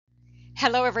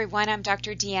Hello everyone, I'm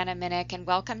Dr. Deanna Minich and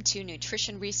welcome to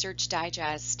Nutrition Research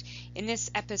Digest. In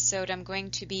this episode, I'm going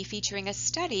to be featuring a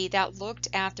study that looked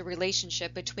at the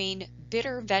relationship between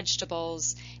bitter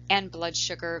vegetables and blood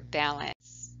sugar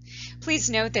balance. Please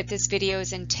note that this video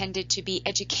is intended to be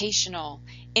educational,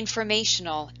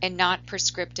 informational, and not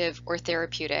prescriptive or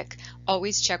therapeutic.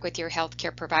 Always check with your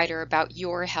healthcare provider about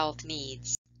your health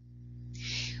needs.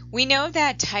 We know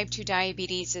that type 2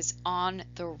 diabetes is on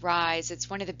the rise. It's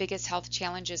one of the biggest health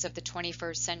challenges of the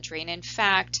 21st century. And in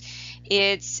fact,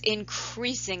 it's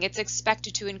increasing. It's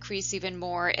expected to increase even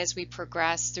more as we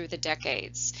progress through the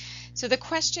decades. So the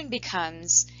question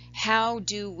becomes, how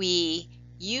do we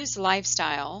use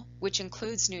lifestyle, which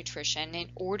includes nutrition, in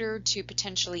order to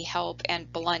potentially help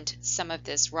and blunt some of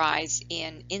this rise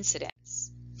in incidence?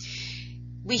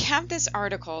 We have this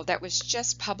article that was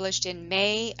just published in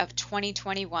May of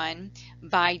 2021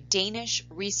 by Danish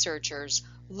researchers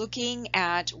looking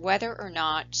at whether or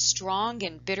not strong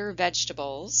and bitter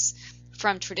vegetables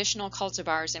from traditional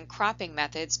cultivars and cropping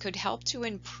methods could help to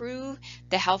improve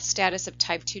the health status of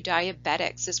type 2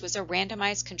 diabetics. This was a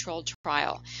randomized controlled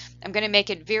trial. I'm going to make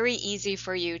it very easy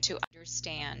for you to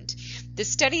understand. The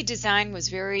study design was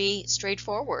very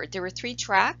straightforward. There were 3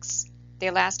 tracks.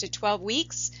 They lasted 12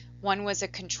 weeks. One was a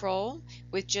control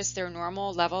with just their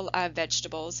normal level of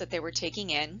vegetables that they were taking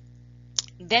in.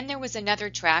 Then there was another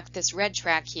track, this red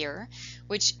track here,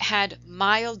 which had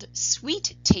mild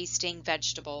sweet tasting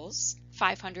vegetables,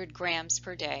 500 grams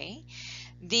per day.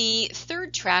 The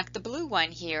third track, the blue one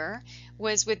here,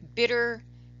 was with bitter,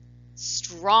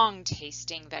 strong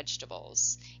tasting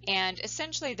vegetables. And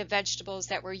essentially the vegetables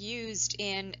that were used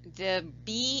in the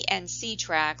B and C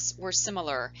tracks were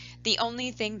similar. The only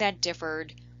thing that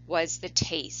differed was the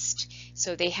taste.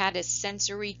 So they had a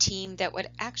sensory team that would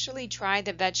actually try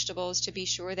the vegetables to be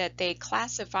sure that they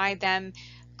classified them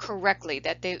correctly,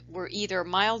 that they were either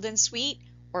mild and sweet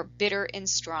or bitter and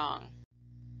strong.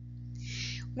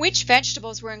 Which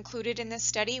vegetables were included in this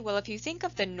study? Well, if you think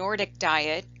of the Nordic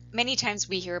diet, many times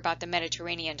we hear about the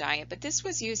Mediterranean diet, but this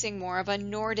was using more of a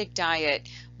Nordic diet,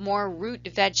 more root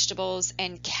vegetables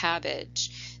and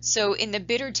cabbage. So in the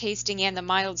bitter tasting and the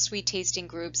mild sweet tasting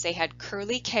groups, they had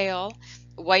curly kale,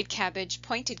 white cabbage,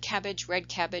 pointed cabbage, red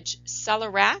cabbage,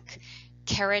 celeriac,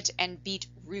 carrot, and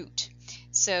beetroot.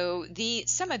 So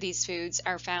some of these foods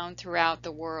are found throughout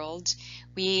the world.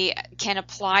 We can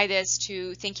apply this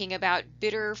to thinking about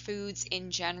bitter foods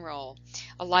in general,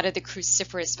 a lot of the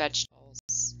cruciferous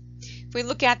vegetables. If we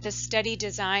look at the study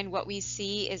design, what we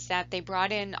see is that they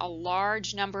brought in a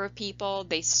large number of people,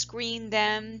 they screened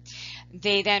them,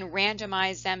 they then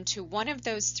randomized them to one of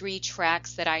those 3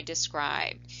 tracks that I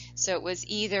described. So it was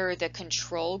either the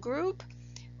control group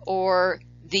or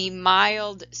the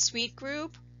mild sweet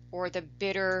group or the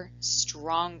bitter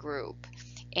strong group.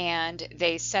 And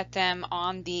they set them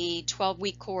on the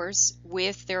 12-week course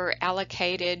with their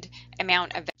allocated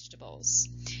amount of vegetables.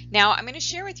 Now, I'm going to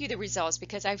share with you the results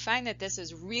because I find that this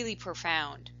is really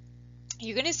profound.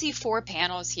 You're going to see 4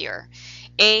 panels here,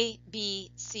 A,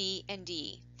 B, C, and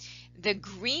D. The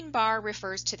green bar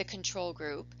refers to the control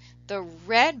group. The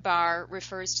red bar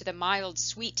refers to the mild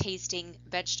sweet tasting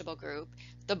vegetable group.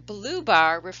 The blue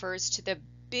bar refers to the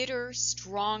bitter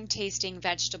strong tasting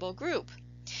vegetable group.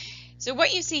 So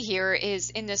what you see here is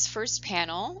in this first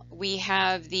panel, we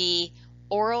have the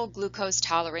oral glucose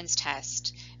tolerance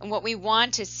test. And what we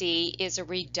want to see is a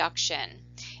reduction.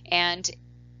 And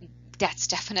that's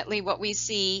definitely what we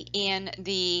see in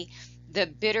the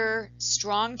bitter,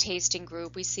 strong tasting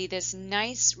group. We see this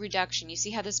nice reduction. You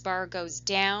see how this bar goes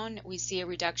down? We see a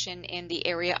reduction in the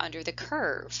area under the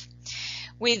curve.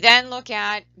 We then look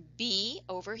at B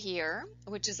over here,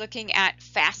 which is looking at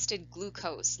fasted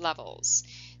glucose levels.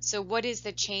 So what is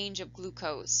the change of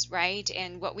glucose, right?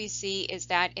 And what we see is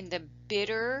that in the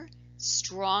bitter,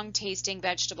 strong tasting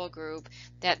vegetable group,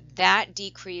 that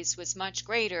decrease was much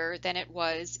greater than it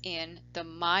was in the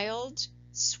mild,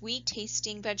 sweet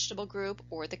tasting vegetable group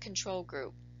or the control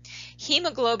group.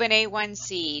 Hemoglobin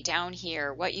A1C down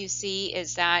here, what you see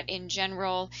is that in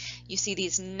general, you see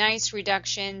these nice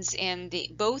reductions in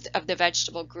both of the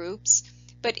vegetable groups,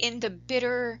 but in the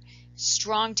bitter,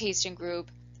 strong tasting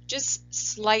group, just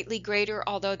slightly greater,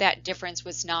 although that difference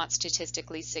was not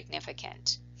statistically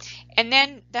significant. And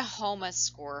then the HOMA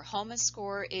score. HOMA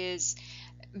score is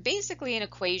basically an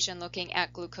equation looking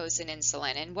at glucose and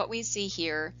insulin. And what we see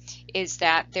here is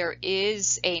that there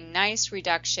is a nice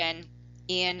reduction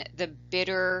in the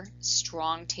bitter,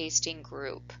 strong tasting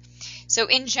group. So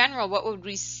in general, what would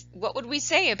we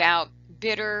say about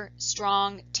bitter,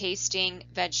 strong tasting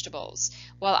vegetables?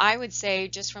 Well, I would say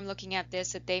just from looking at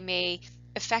this that they may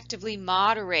effectively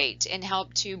moderate and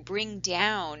help to bring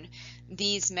down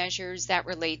these measures that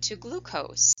relate to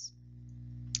glucose.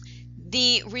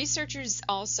 The researchers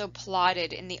also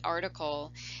plotted in the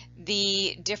article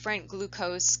the different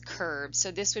glucose curves.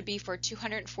 So this would be for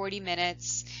 240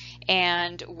 minutes,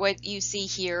 and what you see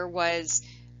here was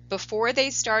before they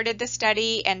started the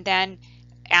study and then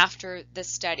after the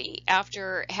study,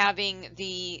 after having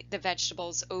the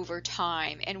vegetables over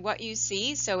time. And what you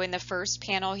see, so in the first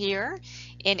panel here,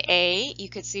 in A, you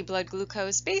could see blood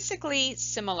glucose basically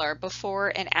similar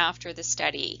before and after the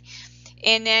study.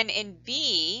 And then in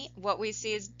B, what we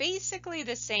see is basically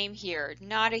the same here,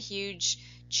 not a huge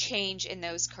change in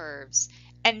those curves.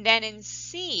 And then in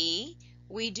C,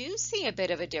 we do see a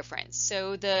bit of a difference.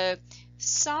 So the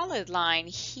solid line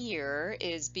here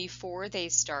is before they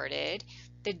started.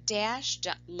 The dashed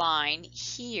line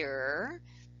here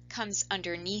comes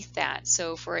underneath that,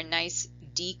 so for a nice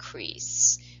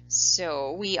decrease.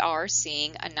 So we are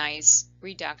seeing a nice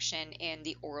reduction in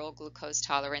the oral glucose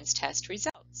tolerance test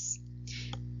results.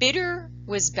 Bitter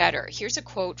was better. Here's a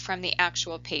quote from the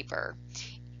actual paper.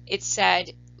 It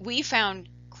said, "We found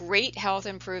great health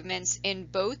improvements in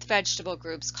both vegetable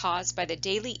groups caused by the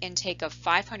daily intake of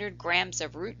 500 grams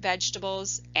of root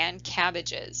vegetables and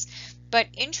cabbages. But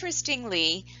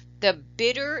interestingly, the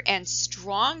bitter and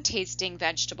strong tasting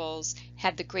vegetables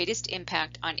had the greatest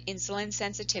impact on insulin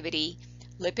sensitivity,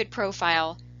 lipid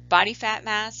profile, body fat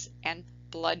mass, and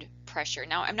blood pressure."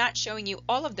 Now, I'm not showing you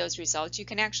all of those results. You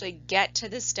can actually get to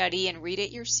the study and read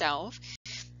it yourself,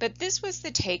 but this was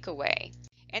the takeaway.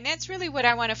 And that's really what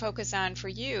I want to focus on for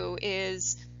you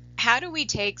is how do we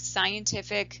take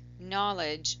scientific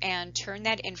knowledge and turn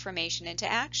that information into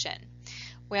action?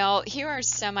 Well, here are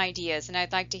some ideas, and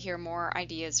I'd like to hear more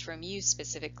ideas from you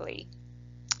specifically.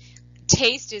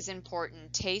 Taste is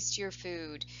important. Taste your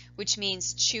food, which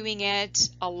means chewing it,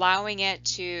 allowing it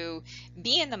to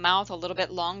be in the mouth a little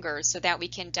bit longer so that we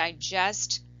can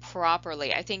digest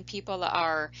properly. I think people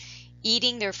are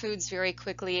eating their foods very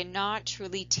quickly and not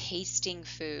truly tasting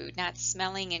food, not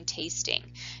smelling and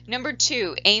tasting. Number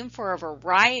 2, aim for a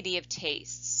variety of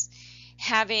tastes.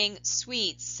 Having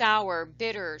sweet, sour,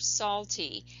 bitter,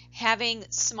 salty, having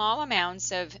small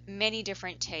amounts of many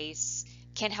different tastes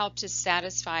can help to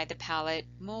satisfy the palate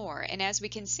more. And as we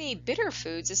can see, bitter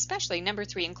foods, especially number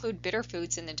 3, include bitter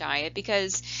foods in the diet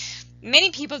because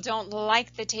many people don't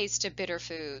like the taste of bitter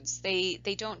foods. They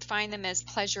don't find them as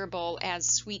pleasurable as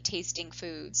sweet tasting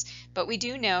foods. But we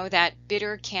do know that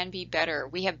bitter can be better.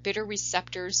 We have bitter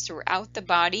receptors throughout the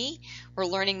body. We're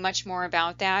learning much more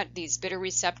about that. These bitter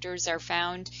receptors are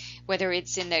found whether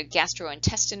it's in the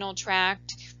gastrointestinal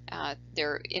tract,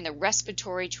 they're in the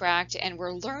respiratory tract, and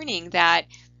we're learning that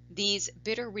these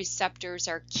bitter receptors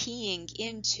are keying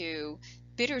into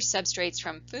bitter substrates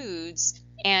from foods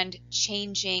and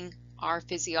changing our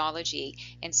physiology.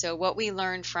 And so what we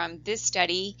learned from this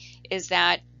study is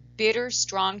that bitter,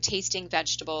 strong tasting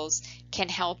vegetables can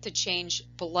help to change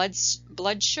blood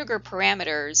sugar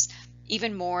parameters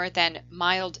even more than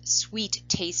mild, sweet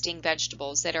tasting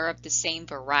vegetables that are of the same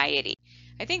variety.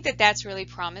 I think that that's really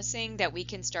promising that we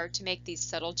can start to make these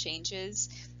subtle changes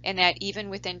and that even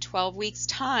within 12 weeks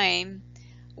time,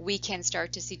 we can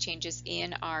start to see changes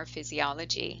in our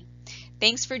physiology.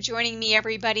 Thanks for joining me,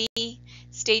 everybody.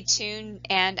 Stay tuned,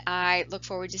 and I look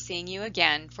forward to seeing you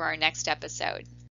again for our next episode.